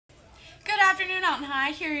afternoon, Alton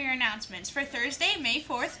High. Here are your announcements for Thursday, May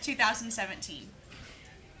 4th, 2017.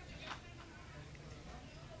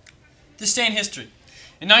 This day in history.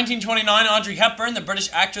 In 1929, Audrey Hepburn, the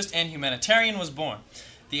British actress and humanitarian, was born.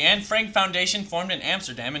 The Anne Frank Foundation formed in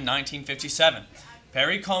Amsterdam in 1957.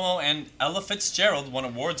 Perry Como and Ella Fitzgerald won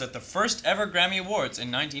awards at the first ever Grammy Awards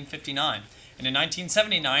in 1959. And in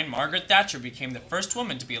 1979, Margaret Thatcher became the first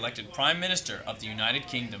woman to be elected Prime Minister of the United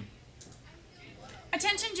Kingdom.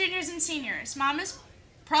 Attention juniors and seniors.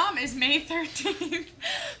 Prom is May 13th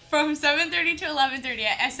from 7:30 to 11:30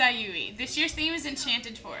 at SIUE. This year's theme is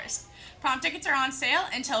Enchanted Forest. Prom tickets are on sale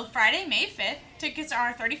until Friday, May 5th. Tickets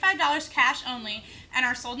are $35 cash only and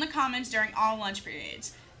are sold in the Commons during all lunch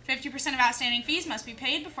periods. 50% of outstanding fees must be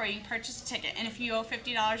paid before you can purchase a ticket, and if you owe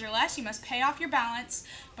 $50 or less, you must pay off your balance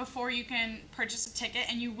before you can purchase a ticket,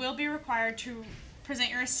 and you will be required to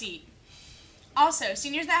present your receipt. Also,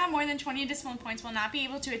 seniors that have more than 20 discipline points will not be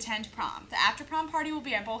able to attend prom. The after-prom party will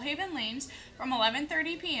be at Bullhaven Lanes from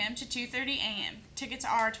 11:30 p.m. to 2:30 a.m. Tickets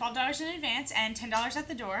are $12 in advance and $10 at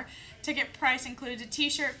the door. Ticket price includes a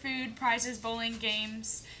t-shirt, food, prizes, bowling,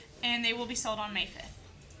 games, and they will be sold on May 5th.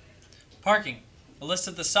 Parking. A list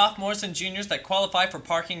of the sophomores and juniors that qualify for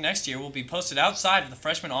parking next year will be posted outside of the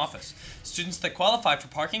freshman office. Students that qualify for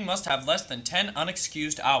parking must have less than 10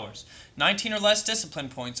 unexcused hours, 19 or less discipline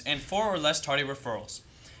points, and 4 or less tardy referrals.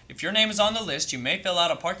 If your name is on the list, you may fill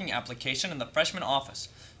out a parking application in the freshman office.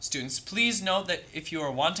 Students, please note that if you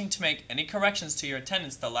are wanting to make any corrections to your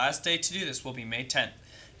attendance, the last day to do this will be May 10th.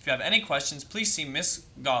 If you have any questions, please see Miss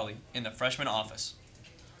Golly in the freshman office.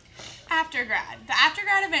 Aftergrad. The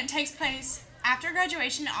Aftergrad event takes place after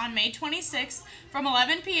graduation on May 26th from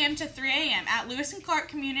 11 p.m. to 3 a.m. at Lewis and Clark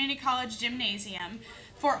Community College Gymnasium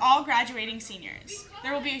for all graduating seniors.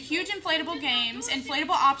 There will be a huge inflatable games,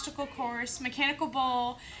 inflatable obstacle course, mechanical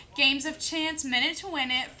bowl, games of chance, minute to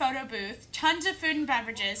win it, photo booth, tons of food and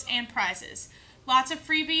beverages, and prizes. Lots of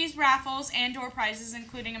freebies, raffles, and door prizes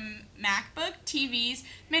including a MacBook, TVs,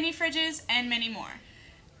 mini fridges, and many more.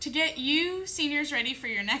 To get you seniors ready for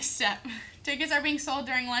your next step. Tickets are being sold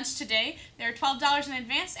during lunch today. They are $12 in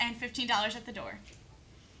advance and $15 at the door.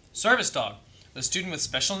 Service dog. The student with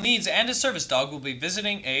special needs and a service dog will be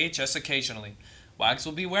visiting AHS occasionally. Wags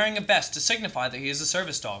will be wearing a vest to signify that he is a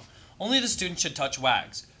service dog. Only the student should touch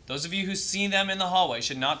Wags. Those of you who see them in the hallway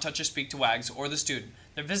should not touch or speak to Wags or the student.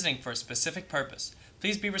 They're visiting for a specific purpose.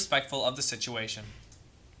 Please be respectful of the situation.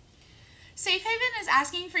 Safe Haven is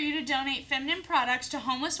asking for you to donate feminine products to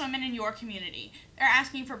homeless women in your community. They're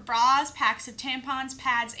asking for bras, packs of tampons,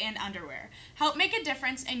 pads, and underwear. Help make a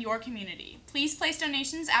difference in your community. Please place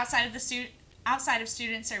donations outside of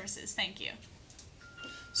student services. Thank you.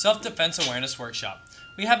 Self-Defense Awareness Workshop.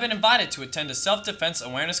 We have been invited to attend a Self-Defense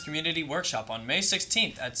Awareness Community Workshop on May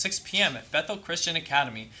 16th at 6 p.m. at Bethel Christian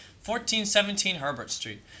Academy, 1417 Herbert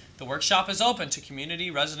Street. The workshop is open to community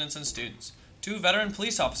residents and students. 2 veteran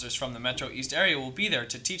police officers from the Metro East area will be there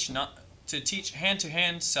to teach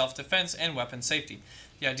hand-to-hand self-defense and weapon safety.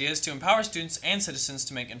 The idea is to empower students and citizens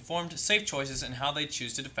to make informed, safe choices in how they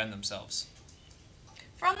choose to defend themselves.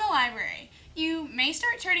 From the library. You may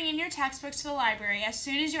start turning in your textbooks to the library as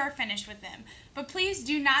soon as you are finished with them, but please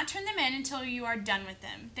do not turn them in until you are done with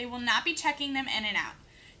them. They will not be checking them in and out.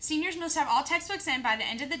 Seniors must have all textbooks in by the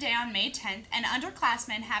end of the day on May 10th, and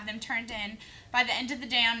underclassmen have them turned in by the end of the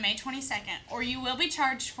day on May 22nd, or you will be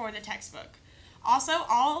charged for the textbook. Also,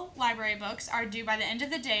 all library books are due by the end of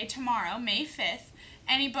the day tomorrow, May 5th.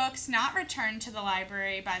 Any books not returned to the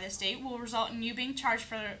library by this date will result in you being charged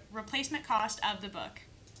for the replacement cost of the book.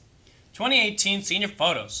 2018 Senior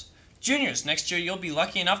Photos. Juniors, next year you'll be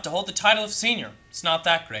lucky enough to hold the title of senior. It's not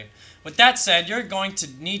that great. With that said, you're going to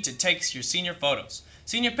need to take your senior photos.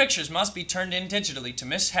 Senior pictures must be turned in digitally to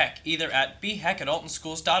Miss Heck either at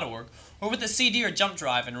bheck@altonschools.org or with a CD or jump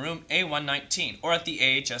drive in room A119 or at the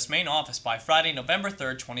AHS main office by Friday, November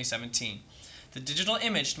 3rd, 2017. The digital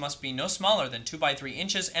image must be no smaller than 2 by 3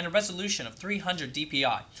 inches and a resolution of 300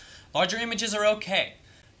 dpi. Larger images are okay.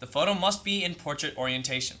 The photo must be in portrait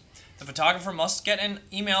orientation. The photographer must get an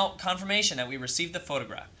email confirmation that we received the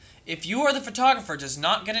photograph. If you or the photographer does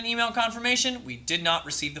not get an email confirmation, we did not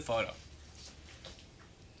receive the photo.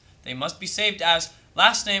 They must be saved as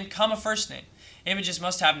last name, first name. Images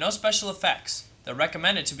must have no special effects. They're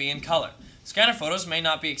recommended to be in color. Scanner photos may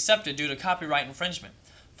not be accepted due to copyright infringement.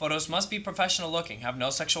 Photos must be professional looking, have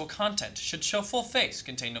no sexual content, should show full face,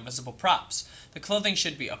 contain no visible props. The clothing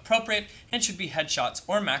should be appropriate and should be headshots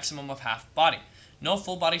or maximum of half body. No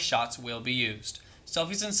full body shots will be used.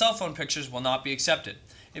 Selfies and cell phone pictures will not be accepted.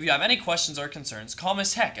 If you have any questions or concerns, call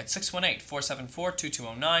Ms. Heck at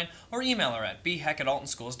 618-474-2209 or email her at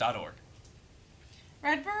bheck@altonschools.org.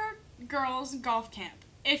 Girls Golf Camp.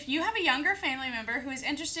 If you have a younger family member who is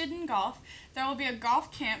interested in golf, there will be a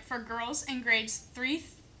golf camp for girls in grades 3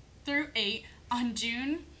 through 8 on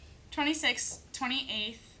June 26th,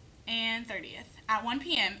 28th, and 30th at 1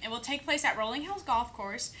 p.m. It will take place at Rolling Hills Golf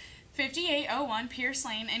Course, 5801 Pierce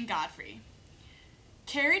Lane in Godfrey.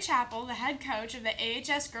 Carrie Chappell, the head coach of the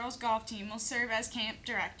AHS girls golf team, will serve as camp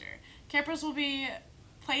director. Campers will be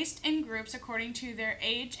placed in groups according to their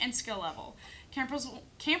age and skill level.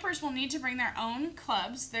 Campers will need to bring their own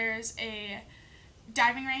clubs. There's a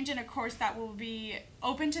diving range and a course that will be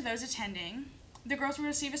open to those attending. The girls will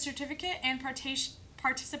receive a certificate and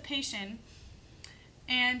participation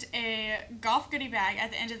and a golf goodie bag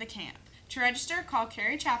at the end of the camp. To register, call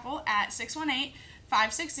Carrie Chappell at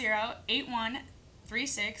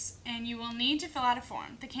 618-560-8136, and you will need to fill out a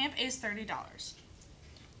form. The camp is $30.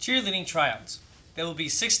 Cheerleading tryouts. They will be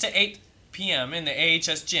 6 to 8 p.m. in the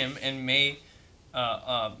AHS gym in May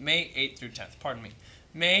 8th through 10th.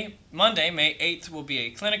 Monday, May 8th will be a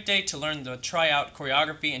clinic day to learn the tryout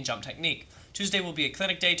choreography and jump technique. Tuesday will be a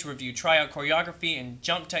clinic day to review tryout choreography and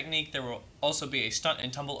jump technique. There will also be a stunt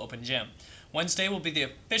and tumble open gym. Wednesday will be the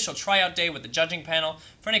official tryout day with the judging panel.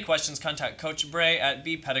 For any questions, contact Coach Bray at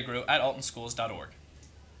bpettigrew@altonschools.org.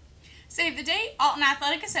 Save the date. Alton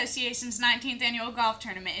Athletic Association's 19th Annual Golf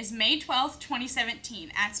Tournament is May 12th,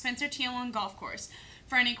 2017 at Spencer Thielen Golf Course.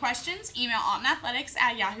 For any questions, email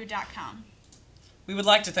altonathletics@yahoo.com. We would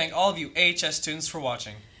like to thank all of you AHS students for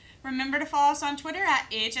watching. Remember to follow us on Twitter at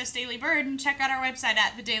AHS Daily Bird and check out our website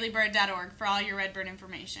at thedailybird.org for all your Redbird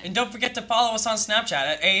information. And don't forget to follow us on Snapchat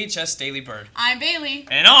at AHS Daily Bird. I'm Bailey.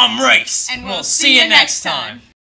 And I'm Race. And we'll see you next time.